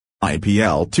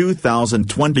IPL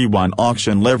 2021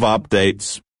 auction live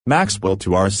updates, Maxwell to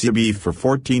RCB for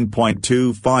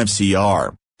 14.25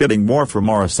 crore, bidding more for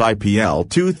Morris. IPL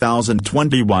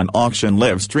 2021 auction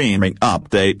live streaming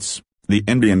updates. The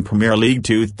Indian Premier League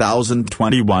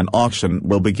 2021 auction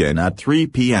will begin at 3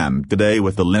 p.m. today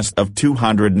with a list of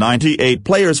 298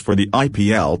 players for the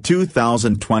IPL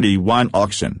 2021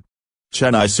 auction.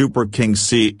 Chennai Super Kings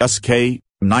CSK,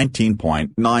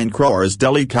 19.9 crores.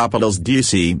 Delhi Capitals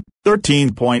DC,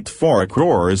 13.4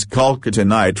 crores. Kolkata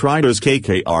Knight Riders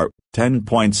KKR,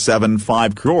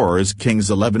 10.75 crores.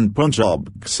 Kings 11.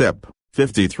 Punjab XIP,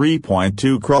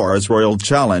 53.2 crores. Royal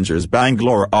Challengers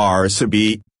Bangalore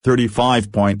RCB,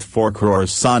 35.4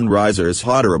 crores. Sunrisers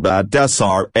Hyderabad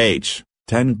SRH,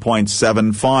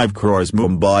 10.75 crores.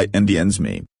 Mumbai Indians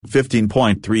ME,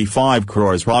 15.35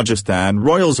 crores. Rajasthan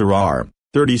Royals RR,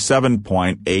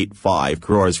 37.85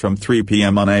 crores. From 3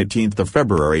 p.m. on 18th of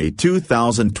February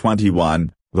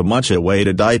 2021, the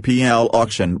much-awaited IPL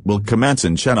auction will commence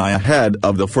in Chennai ahead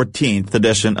of the 14th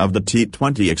edition of the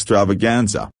T20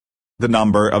 extravaganza. The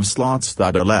number of slots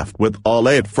that are left with all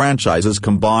 8 franchises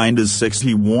combined is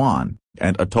 61,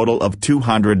 and a total of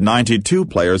 292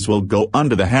 players will go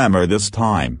under the hammer this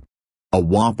time. A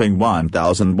whopping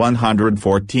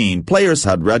 1,114 players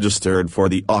had registered for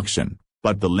the auction,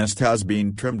 but the list has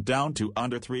been trimmed down to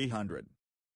under 300.